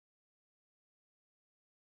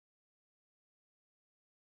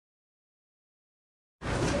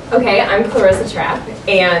Okay, I'm Clarissa Trapp,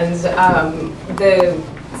 and the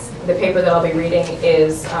paper that I'll be reading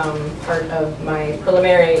is part of my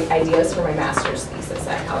preliminary ideas for my master's thesis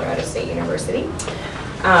at Colorado State University.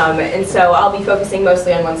 And so I'll be focusing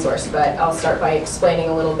mostly on one source, but I'll start by explaining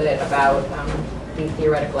a little bit about the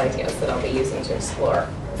theoretical ideas that I'll be using to explore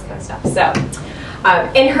this kind of stuff. So,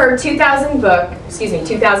 in her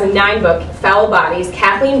 2009 book, Foul Bodies,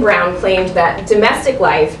 Kathleen Brown claimed that domestic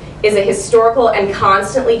life is a historical and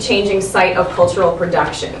constantly changing site of cultural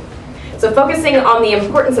production. So focusing on the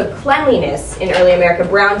importance of cleanliness in early America,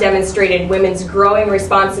 Brown demonstrated women's growing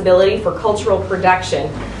responsibility for cultural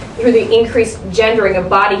production through the increased gendering of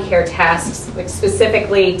body care tasks, like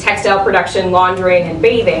specifically textile production, laundering, and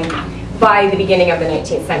bathing, by the beginning of the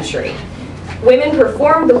 19th century. Women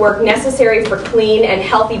performed the work necessary for clean and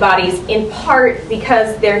healthy bodies in part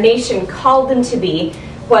because their nation called them to be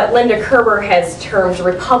what Linda Kerber has termed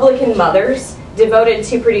Republican mothers, devoted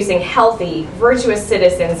to producing healthy, virtuous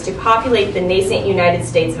citizens to populate the nascent United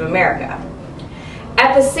States of America.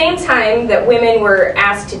 At the same time that women were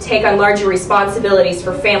asked to take on larger responsibilities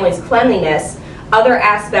for families' cleanliness, other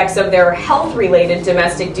aspects of their health-related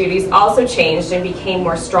domestic duties also changed and became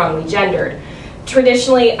more strongly gendered.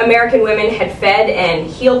 Traditionally, American women had fed and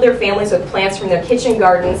healed their families with plants from their kitchen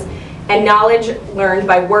gardens and knowledge learned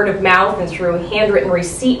by word of mouth and through handwritten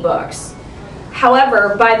receipt books.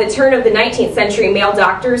 However, by the turn of the 19th century, male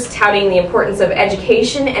doctors, touting the importance of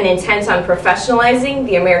education and intent on professionalizing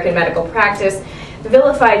the American medical practice,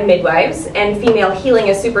 vilified midwives and female healing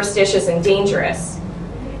as superstitious and dangerous.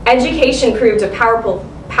 Education proved a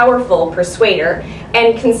powerful persuader,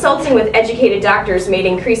 and consulting with educated doctors made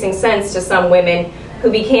increasing sense to some women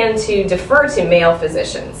who began to defer to male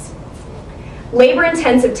physicians.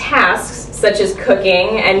 Labor-intensive tasks, such as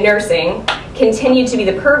cooking and nursing, continued to be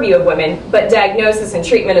the purview of women, but diagnosis and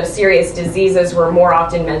treatment of serious diseases were more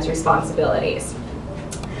often men's responsibilities.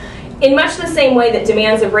 In much the same way that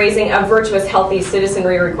demands of raising a virtuous, healthy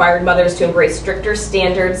citizenry required mothers to embrace stricter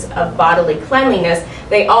standards of bodily cleanliness,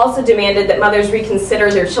 they also demanded that mothers reconsider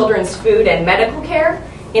their children's food and medical care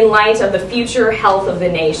in light of the future health of the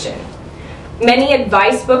nation. Many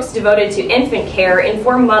advice books devoted to infant care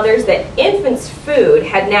inform mothers that infants' food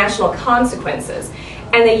had national consequences,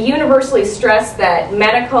 and they universally stressed that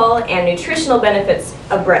medical and nutritional benefits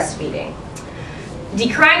of breastfeeding.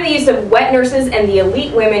 Decrying the use of wet nurses and the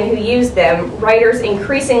elite women who used them, writers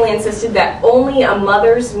increasingly insisted that only a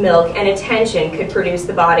mother's milk and attention could produce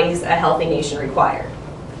the bodies a healthy nation required.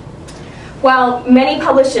 While many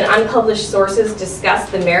published and unpublished sources discuss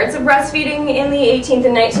the merits of breastfeeding in the 18th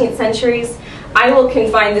and 19th centuries, I will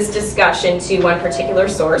confine this discussion to one particular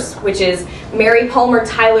source, which is Mary Palmer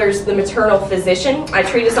Tyler's The Maternal Physician, a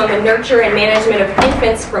treatise on the nurture and management of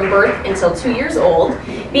infants from birth until 2 years old,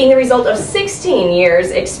 being the result of 16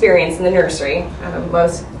 years' experience in the nursery.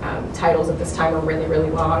 Most titles at this time are really, really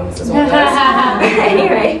long. This is one of those.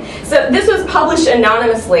 Anyway, so this was published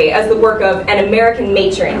anonymously as the work of an American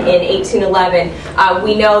matron in 1811.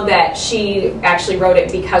 We know that she actually wrote it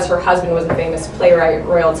because her husband was a famous playwright,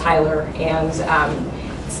 Royal Tyler, and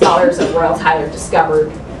scholars of Royal Tyler discovered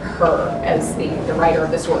her as the writer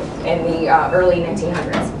of this work in the early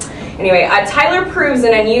 1900s. Anyway, Tyler proves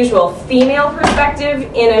an unusual female perspective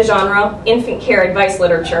in a genre, infant care advice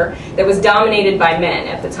literature, that was dominated by men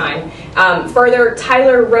at the time. Further,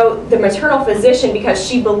 Tyler wrote The Maternal Physician because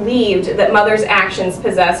she believed that mothers' actions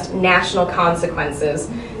possessed national consequences.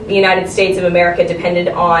 The United States of America depended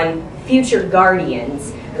on future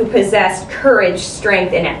guardians who possessed courage,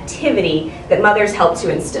 strength, and activity that mothers helped to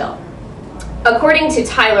instill. According to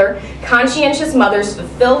Tyler, conscientious mothers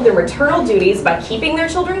fulfilled their maternal duties by keeping their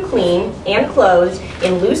children clean and clothed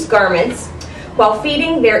in loose garments while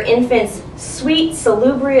feeding their infants sweet,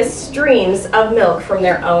 salubrious streams of milk from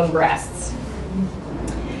their own breasts.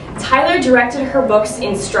 Tyler directed her book's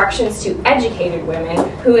instructions to educated women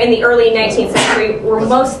who in the early 19th century were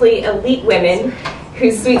mostly elite women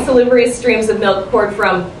whose sweet, salubrious streams of milk poured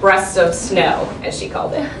from breasts of snow, as she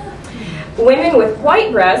called it. Women with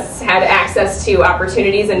white breasts had access to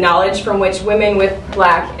opportunities and knowledge from which women with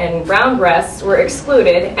black and brown breasts were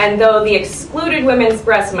excluded, and though the excluded women's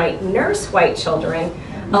breasts might nurse white children,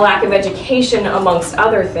 a lack of education, amongst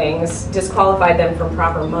other things, disqualified them from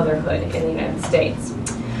proper motherhood in the United States.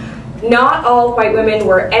 Not all white women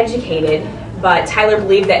were educated, but Tyler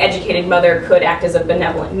believed that educated mother could act as a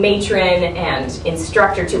benevolent matron and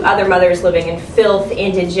instructor to other mothers living in filth,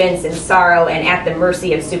 indigence, and sorrow, and at the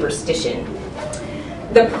mercy of superstition.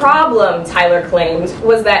 The problem, Tyler claimed,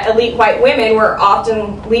 was that elite white women were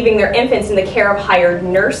often leaving their infants in the care of hired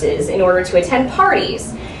nurses in order to attend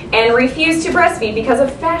parties, and refused to breastfeed because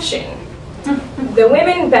of fashion. The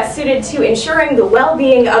women best suited to ensuring the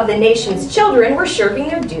well-being of the nation's children were shirking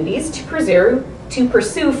their duties to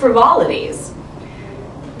pursue frivolities.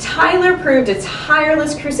 Tyler proved a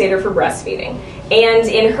tireless crusader for breastfeeding, and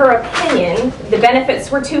in her opinion, the benefits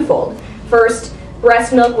were twofold. First,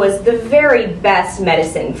 breast milk was the very best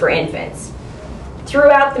medicine for infants.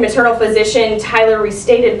 Throughout the maternal physician, Tyler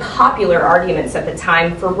restated popular arguments at the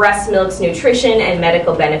time for breast milk's nutrition and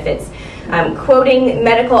medical benefits. Quoting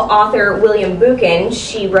medical author William Buchan,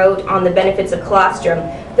 she wrote on the benefits of colostrum,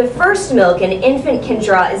 "The first milk an infant can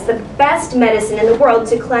draw is the best medicine in the world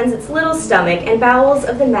to cleanse its little stomach and bowels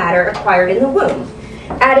of the matter acquired in the womb."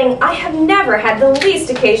 Adding, "I have never had the least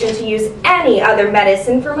occasion to use any other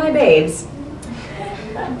medicine for my babes."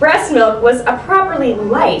 Breast milk was a properly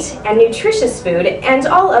light and nutritious food, and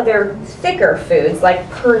all other thicker foods like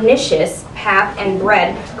pernicious pap and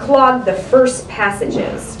bread clogged the first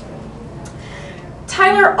passages.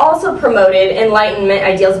 Tyler also promoted Enlightenment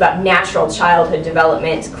ideals about natural childhood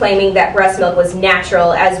development, claiming that breast milk was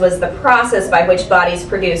natural, as was the process by which bodies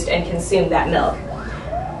produced and consumed that milk.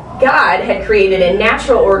 God had created a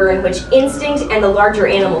natural order in which instinct and the larger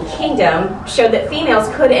animal kingdom showed that females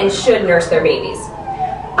could and should nurse their babies.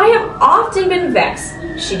 "I have often been vexed,"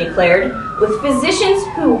 she declared, "with physicians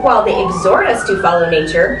who, while they exhort us to follow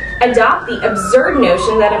nature, adopt the absurd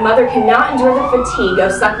notion that a mother cannot endure the fatigue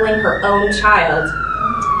of suckling her own child."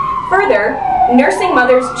 Further, nursing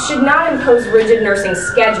mothers should not impose rigid nursing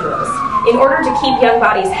schedules. In order to keep young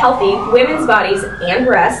bodies healthy, women's bodies and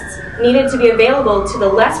breasts needed to be available to the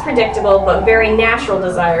less predictable but very natural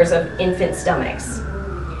desires of infant stomachs.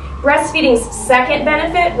 Breastfeeding's second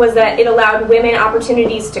benefit was that it allowed women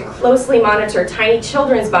opportunities to closely monitor tiny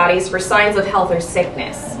children's bodies for signs of health or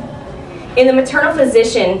sickness. In the maternal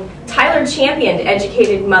physician, Tyler championed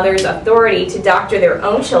educated mothers' authority to doctor their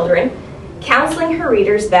own children, counseling her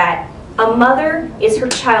readers that a mother is her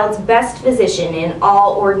child's best physician in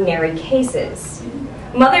all ordinary cases.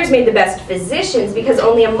 Mothers made the best physicians because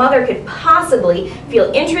only a mother could possibly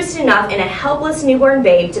feel interest enough in a helpless newborn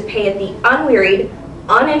babe to pay it the unwearied,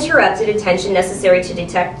 uninterrupted attention necessary to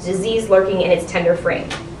detect disease lurking in its tender frame.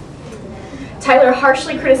 Tyler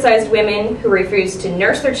harshly criticized women who refused to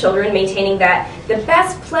nurse their children, maintaining that the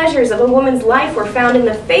best pleasures of a woman's life were found in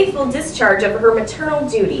the faithful discharge of her maternal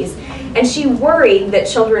duties, and she worried that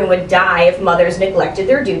children would die if mothers neglected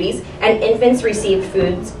their duties and infants received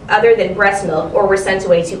foods other than breast milk or were sent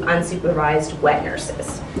away to unsupervised wet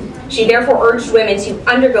nurses. She therefore urged women to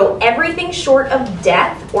undergo everything short of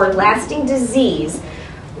death or lasting disease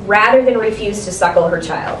rather than refuse to suckle her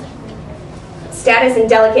child. Status and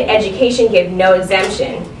delicate education gave no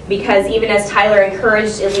exemption, because even as Tyler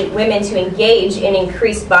encouraged elite women to engage in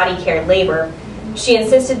increased body care labor, she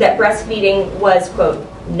insisted that breastfeeding was, quote,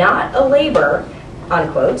 not a labor,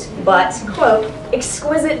 unquote, but, quote,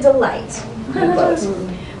 exquisite delight, unquote.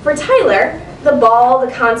 For Tyler, the ball,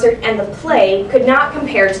 the concert, and the play could not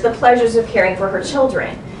compare to the pleasures of caring for her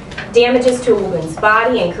children. Damages to a woman's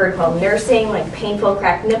body incurred while nursing, like painful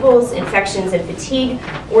cracked nipples, infections, and fatigue,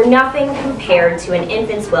 were nothing compared to an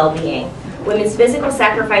infant's well-being. Women's physical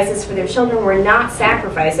sacrifices for their children were not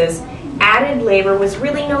sacrifices. Added labor was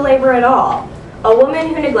really no labor at all. A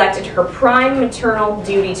woman who neglected her prime maternal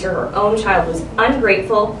duty to her own child was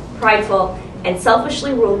ungrateful, prideful, and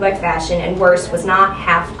selfishly ruled by fashion, and worse, was not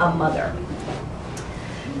half a mother.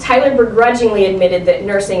 Tyler begrudgingly admitted that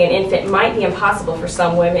nursing an infant might be impossible for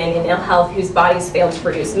some women in ill health whose bodies failed to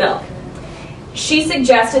produce milk. She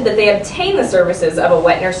suggested that they obtain the services of a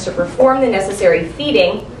wet nurse to perform the necessary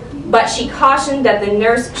feeding, but she cautioned that the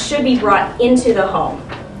nurse should be brought into the home.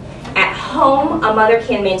 At home, a mother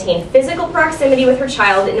can maintain physical proximity with her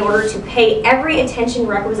child in order to pay every attention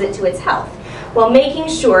requisite to its health, while making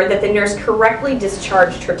sure that the nurse correctly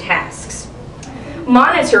discharged her tasks.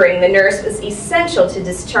 Monitoring the nurse was essential to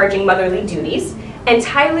discharging motherly duties, and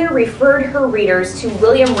Tyler referred her readers to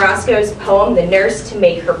William Roscoe's poem, The Nurse, to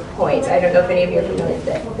make her point. I don't know if any of you are familiar with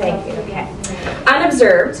it. Thank you. Okay.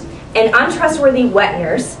 Unobserved, an untrustworthy wet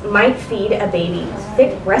nurse might feed a baby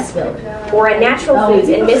thick breast milk or unnatural foods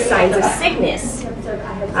and miss signs of sickness.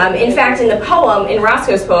 In fact, in the poem, in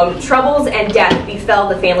Roscoe's poem, troubles and death befell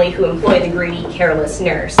the family who employed the greedy, careless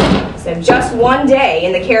nurse. So just one day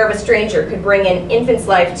in the care of a stranger could bring an infant's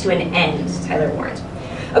life to an end, Tyler warned.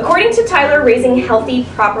 According to Tyler, raising healthy,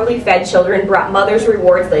 properly fed children brought mothers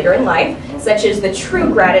rewards later in life, such as the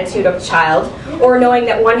true gratitude of a child, or knowing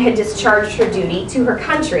that one had discharged her duty to her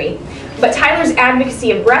country. But Tyler's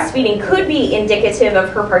advocacy of breastfeeding could be indicative of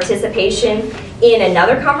her participation in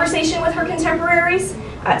another conversation with her contemporaries.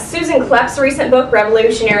 Susan Klepp's recent book,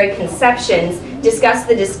 Revolutionary Conceptions, discussed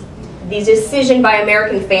the the decision by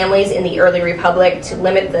American families in the early republic to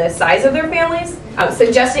limit the size of their families,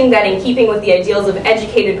 suggesting that in keeping with the ideals of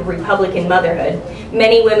educated republican motherhood,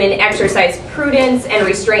 many women exercised prudence and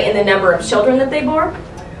restraint in the number of children that they bore.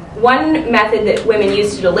 One method that women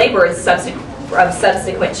used to delay births of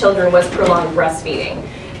subsequent children was prolonged breastfeeding.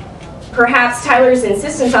 Perhaps Tyler's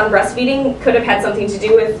insistence on breastfeeding could have had something to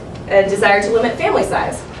do with a desire to limit family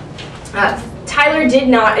size. Tyler did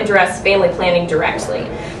not address family planning directly,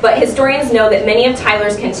 but historians know that many of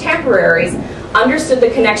Tyler's contemporaries understood the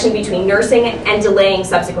connection between nursing and delaying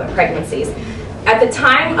subsequent pregnancies. At the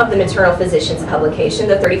time of the Maternal Physician's publication,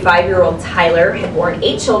 the 35-year-old Tyler had borne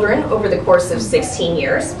 8 children over the course of 16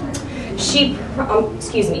 years. She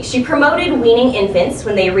promoted weaning infants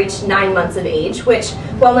when they reached 9 months of age, which,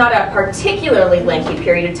 while not a particularly lengthy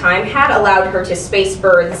period of time, had allowed her to space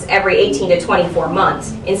births every 18 to 24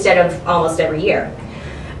 months instead of almost every year.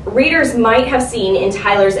 Readers might have seen in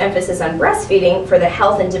Tyler's emphasis on breastfeeding for the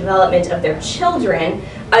health and development of their children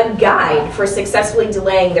a guide for successfully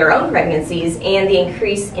delaying their own pregnancies and the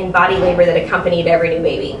increase in body labor that accompanied every new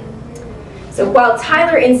baby. So while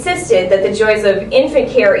Tyler insisted that the joys of infant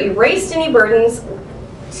care erased any burdensome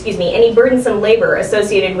labor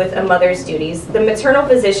associated with a mother's duties, the maternal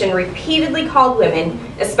physician repeatedly called women,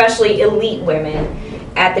 especially elite women,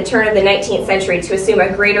 at the turn of the 19th century to assume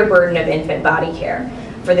a greater burden of infant body care.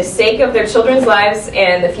 For the sake of their children's lives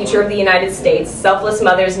and the future of the United States, selfless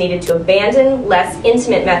mothers needed to abandon less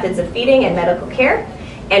intimate methods of feeding and medical care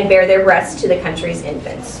and bear their breasts to the country's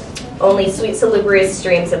infants. Only sweet, salubrious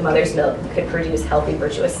streams of mother's milk could produce healthy,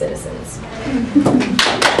 virtuous citizens.